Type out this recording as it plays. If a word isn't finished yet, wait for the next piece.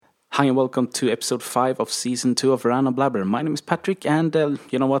Hi and welcome to episode 5 of season 2 of Random Blabber. My name is Patrick and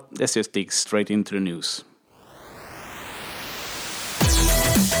you know what, let's just dig straight into the news.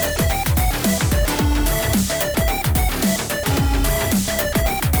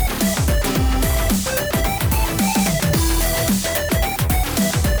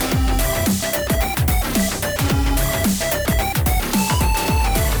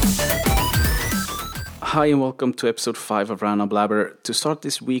 Hi and welcome to episode 5 of Random Blabber. To start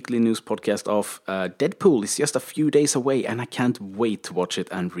this weekly news podcast off, Deadpool is just a few days away and I can't wait to watch it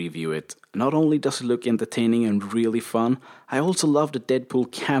and review it. Not only does it look entertaining and really fun, I also love the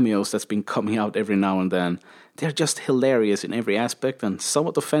Deadpool cameos that's been coming out every now and then. They're just hilarious in every aspect and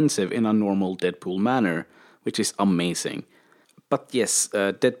somewhat offensive in a normal Deadpool manner, which is amazing. But yes,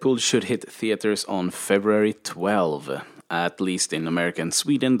 Deadpool should hit theaters on February 12, at least in America and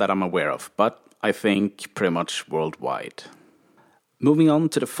Sweden that I'm aware of, but I think pretty much worldwide. Moving on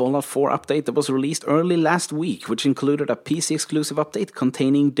to the Fallout 4 update that was released early last week, which included a PC exclusive update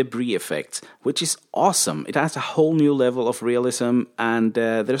containing debris effects, which is awesome. It adds a whole new level of realism, and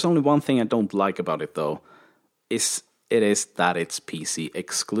there's only one thing I don't like about it though. It is that it's PC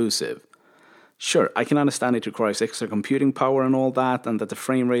exclusive. Sure, I can understand it requires extra computing power and all that, and that the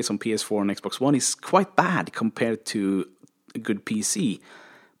frame rates on PS4 and Xbox One is quite bad compared to a good PC,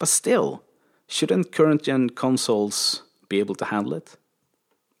 but still, shouldn't current-gen consoles be able to handle it?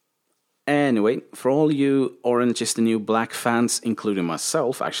 Anyway, for all you Orange is the New Black fans, including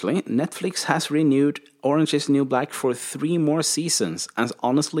myself actually, Netflix has renewed Orange is the New Black for 3 more seasons, and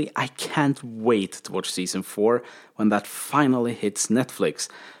honestly, I can't wait to watch season 4 when that finally hits Netflix,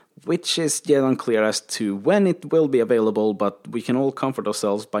 which is yet unclear as to when it will be available, but we can all comfort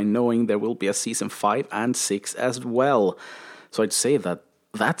ourselves by knowing there will be a season 5 and 6 as well. So I'd say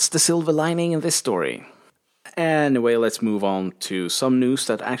that's the silver lining in this story. Anyway, let's move on to some news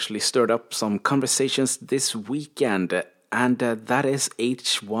that actually stirred up some conversations this weekend, and that is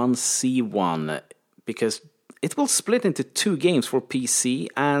H1Z1, because it will split into 2 games for PC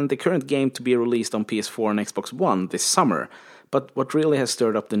and the current game to be released on PS4 and Xbox One this summer. But what really has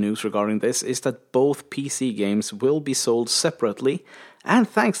stirred up the news regarding this is that both PC games will be sold separately, and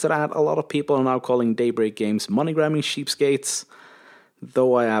thanks to that, a lot of people are now calling Daybreak games money-grabbing cheapskates.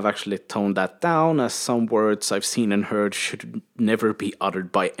 Though I have actually toned that down, as some words I've seen and heard should never be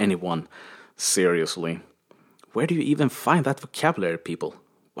uttered by anyone. Seriously. Where do you even find that vocabulary, people?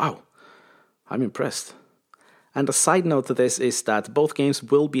 Wow. I'm impressed. And a side note to this is that both games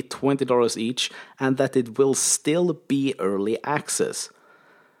will be $20 each, and that it will still be early access.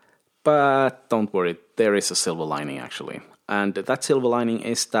 But don't worry, there is a silver lining actually. And that silver lining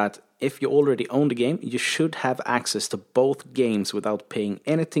is that if you already own the game, you should have access to both games without paying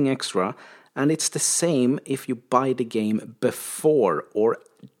anything extra, and it's the same if you buy the game before or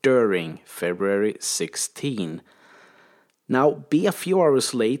during February 16. Now, be a few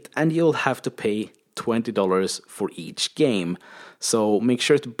hours late and you'll have to pay $20 for each game, so make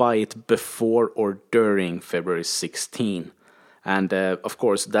sure to buy it before or during February 16. And of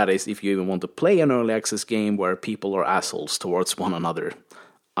course, that is if you even want to play an early access game where people are assholes towards one another.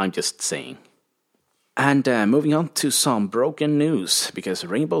 I'm just saying. And moving on to some broken news, because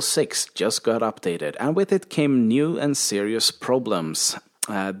Rainbow Six just got updated, and with it came new and serious problems.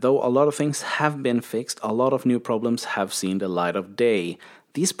 Though a lot of things have been fixed, a lot of new problems have seen the light of day.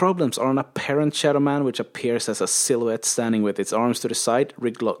 These problems are an apparent Shadow Man which appears as a silhouette standing with its arms to the side,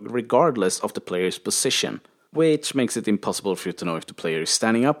 regardless of the player's position, which makes it impossible for you to know if the player is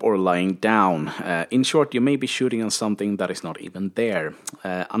standing up or lying down. In short, you may be shooting on something that is not even there.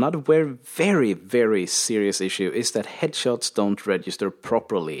 Another very, very serious issue is that headshots don't register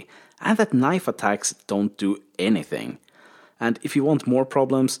properly, and that knife attacks don't do anything. And if you want more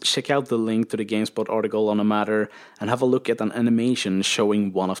problems, check out the link to the GameSpot article on the matter and have a look at an animation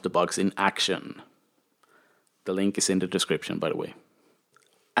showing one of the bugs in action. The link is in the description, by the way.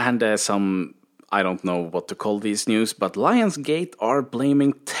 And I don't know what to call these news, but Lionsgate are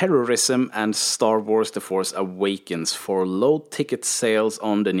blaming terrorism and Star Wars The Force Awakens for low ticket sales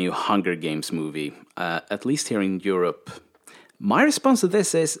on the new Hunger Games movie, at least here in Europe. My response to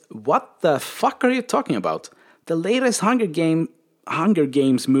this is, what the fuck are you talking about? The latest Hunger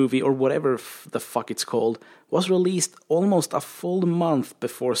Games movie, or whatever the fuck it's called, was released almost a full month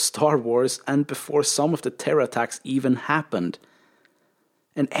before Star Wars and before some of the terror attacks even happened.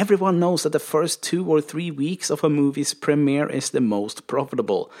 And everyone knows that the first 2 or 3 weeks of a movie's premiere is the most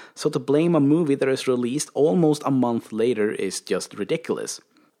profitable, so to blame a movie that is released almost a month later is just ridiculous.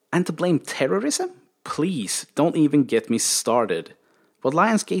 And to blame terrorism? Please, don't even get me started. What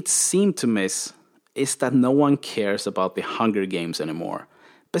Lionsgate seemed to miss is that no one cares about the Hunger Games anymore.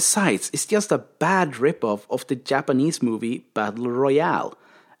 Besides, it's just a bad ripoff of the Japanese movie Battle Royale.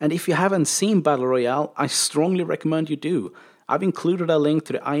 And if you haven't seen Battle Royale, I strongly recommend you do. I've included a link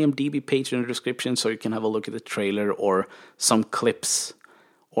to the IMDb page in the description so you can have a look at the trailer or some clips.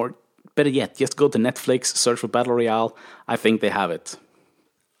 Or better yet, just go to Netflix, search for Battle Royale. I think they have it.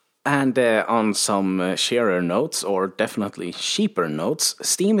 And on some sheerer notes, or definitely cheaper notes,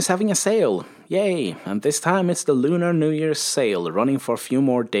 Steam is having a sale. Yay! And this time it's the Lunar New Year's sale, running for a few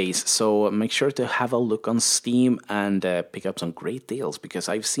more days. So make sure to have a look on Steam and pick up some great deals, because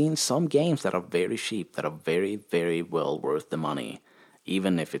I've seen some games that are very cheap, that are very, very well worth the money,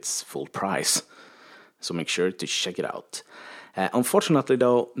 even if it's full price. So make sure to check it out. Unfortunately,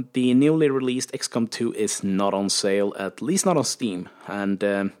 though, the newly released XCOM 2 is not on sale, at least not on Steam,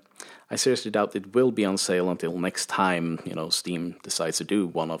 and I seriously doubt it will be on sale until next time, Steam decides to do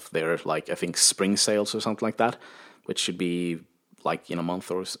one of their, I think, spring sales or something like that, which should be, in a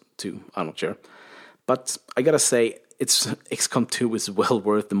month or two, I'm not sure. But I gotta say, XCOM 2 is well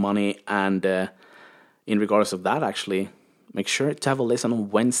worth the money, and in regards of that, actually, make sure to have a listen on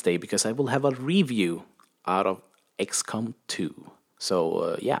Wednesday, because I will have a review out of XCOM 2.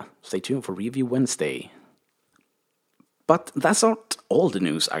 So, stay tuned for Review Wednesday. But that's not all the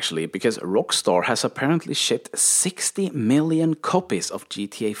news, actually, because Rockstar has apparently shipped 60 million copies of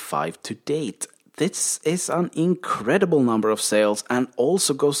GTA 5 to date. This is an incredible number of sales, and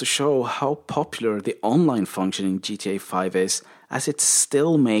also goes to show how popular the online function in GTA 5 is, as it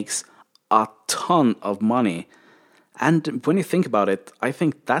still makes a ton of money. And when you think about it, I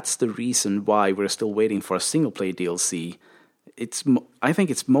think that's the reason why we're still waiting for a single-player DLC. I think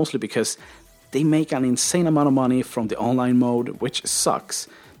it's mostly because they make an insane amount of money from the online mode, which sucks,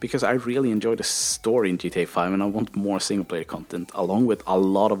 because I really enjoy the story in GTA 5 and I want more single-player content, along with a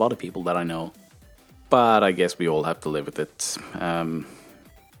lot of other people that I know. But I guess we all have to live with it,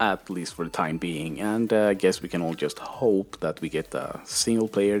 at least for the time being, and I guess we can all just hope that we get a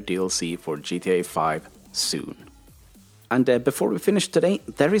single-player DLC for GTA 5 soon. And before we finish today,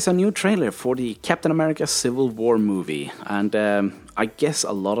 there is a new trailer for the Captain America Civil War movie. And I guess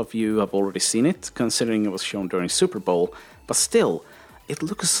a lot of you have already seen it, considering it was shown during Super Bowl. But still, it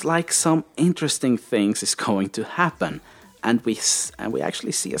looks like some interesting things is going to happen. And we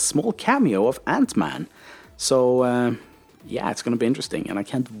actually see a small cameo of Ant-Man. So, it's going to be interesting. And I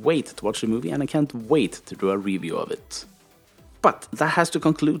can't wait to watch the movie, and I can't wait to do a review of it. But that has to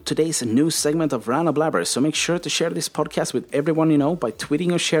conclude today's news segment of Rana Blabber, so make sure to share this podcast with everyone you know by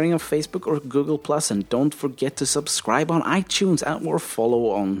tweeting or sharing on Facebook or Google+, and don't forget to subscribe on iTunes or follow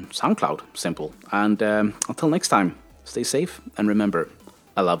on SoundCloud. Simple. And until next time, stay safe, and remember,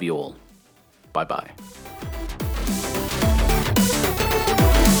 I love you all. Bye-bye.